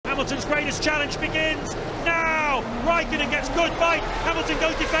Hamilton's greatest challenge begins now. Raikkonen gets good fight. Hamilton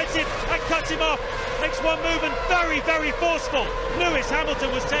goes defensive and cuts him off. Makes one move and very forceful. Lewis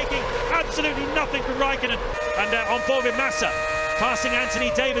Hamilton was taking absolutely nothing from Raikkonen. And on board with Massa, passing Anthony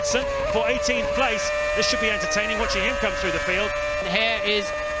Davidson for 18th place. This should be entertaining, watching him come through the field. And here is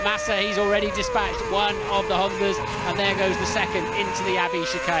Massa. He's already dispatched one of the Hondas, and there goes the second into the Abbey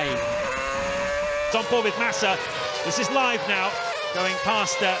chicane. It's on board with Massa. This is live now, going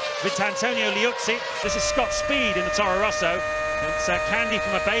past Vitantonio Liuzzi. This is Scott Speed in the Toro Rosso. It's candy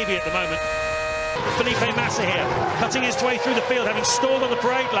from a baby at the moment. Felipe Massa here, cutting his way through the field, having stalled on the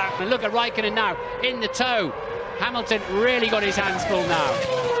parade lap. And look at Raikkonen now, in the tow. Hamilton really got his hands full now.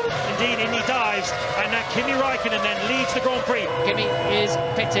 Indeed, in he dives, and Kimi Raikkonen then leads the Grand Prix. Kimi is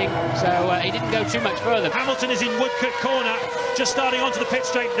pitting, so he didn't go too much further. Hamilton is in Woodcote corner, just starting onto the pit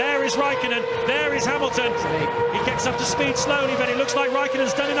straight. There is Raikkonen, there is Hamilton. He gets up to speed slowly, but it looks like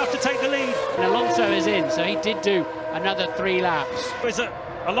Raikkonen's done enough to take the lead. And Alonso is in, so he did do another 3 laps. Is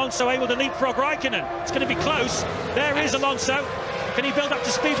Alonso able to leapfrog Raikkonen? It's going to be close. There is Alonso. Can he build up to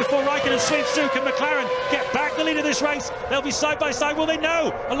speed before Raikkonen sweeps through? Can McLaren get back the lead of this race? They'll be side by side. Will they?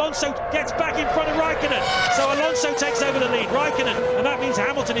 No. Alonso gets back in front of Raikkonen. So Alonso takes over the lead. Raikkonen, and that means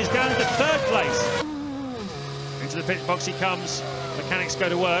Hamilton is down to 3rd place. Into the pit box he comes. Mechanics go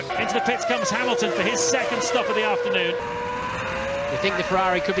to work. Into the pits comes Hamilton for his 2nd stop of the afternoon. You think the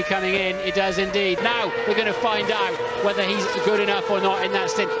Ferrari could be coming in? It does indeed. Now we're going to find out whether he's good enough or not in that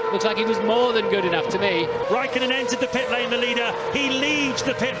stint. Looks like he was more than good enough to me. Raikkonen entered the pit lane, the leader. He leaves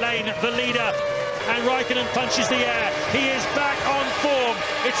the pit lane, the leader. And Raikkonen punches the air. He is back on form.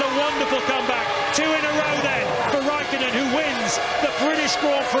 It's a wonderful comeback. 2 in a row then for Raikkonen, who wins the British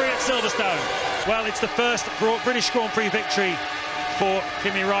Grand Prix at Silverstone. Well, it's the first British Grand Prix victory for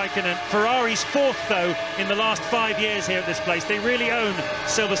Kimi Raikkonen. Ferrari's 4th, though, in the last 5 years here at this place. They really own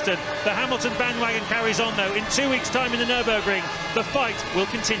Silverstone. The Hamilton bandwagon carries on, though. In 2 weeks' time in the Nürburgring, the fight will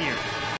continue.